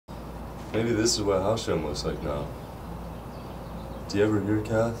Maybe this is what Halsham looks like now. Do you ever hear,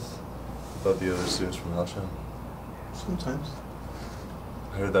 Kath, about the other students from Halsham? Sometimes.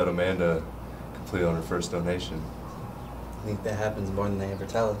 I heard that Amanda completed on her first donation. I think that happens more than they ever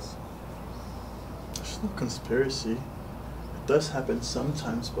tell us. There's no conspiracy. It does happen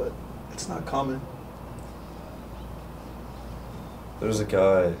sometimes, but it's not common. There's a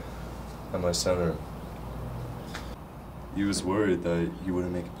guy at my center. He was worried that he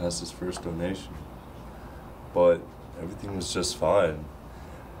wouldn't make it past his first donation. But everything was just fine.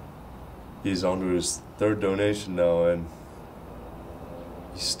 He's on to his third donation now, and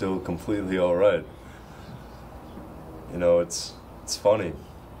he's still completely all right. You know, it's funny.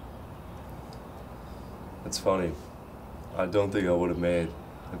 It's funny. I don't think I would have made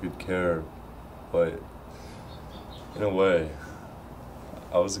a good care, but in a way,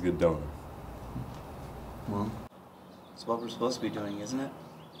 I was a good donor. Well, it's what we're supposed to be doing, isn't it?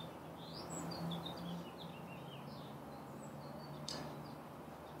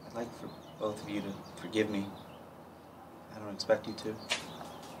 I'd like for both of you to forgive me. I don't expect you to.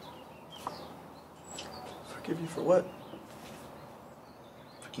 Forgive you for what?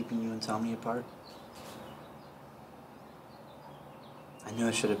 For keeping you and Tommy apart. I knew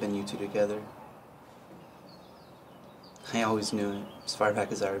it should have been you two together. I always knew it, as far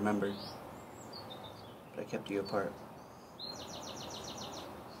back as I remembered. But I kept you apart.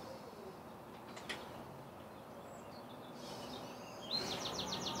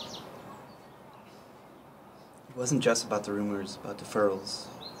 It wasn't just about the rumors about deferrals.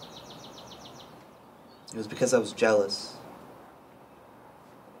 It was because I was jealous.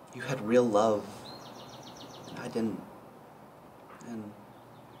 You had real love, and I didn't. And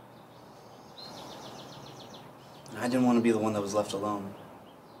I didn't want to be the one that was left alone.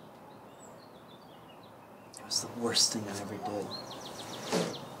 It was the worst thing I ever did.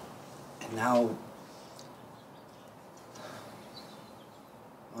 And now,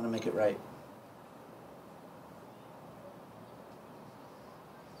 I want to make it right.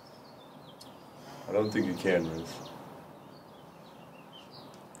 I don't think you can, Ruth.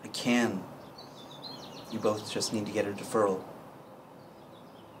 I can. You both just need to get a deferral.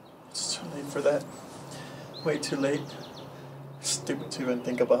 It's too late for that. Way too late. Stupid to even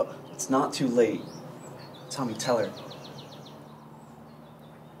think about. It's not too late. Tommy, tell her.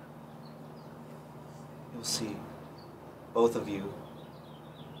 You'll see. Both of you.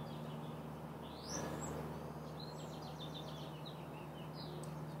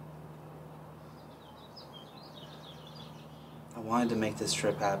 I wanted to make this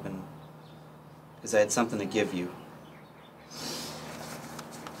trip happen because I had something to give you.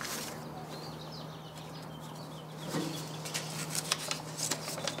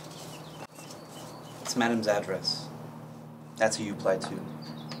 It's Madam's address. That's who you apply to.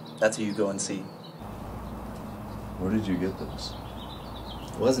 That's who you go and see. Where did you get this?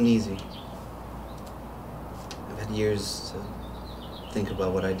 It wasn't easy. I've had years to think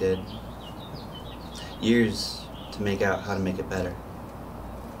about what I did. Years to make out how to make it better.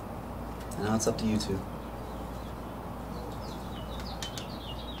 And now it's up to you two.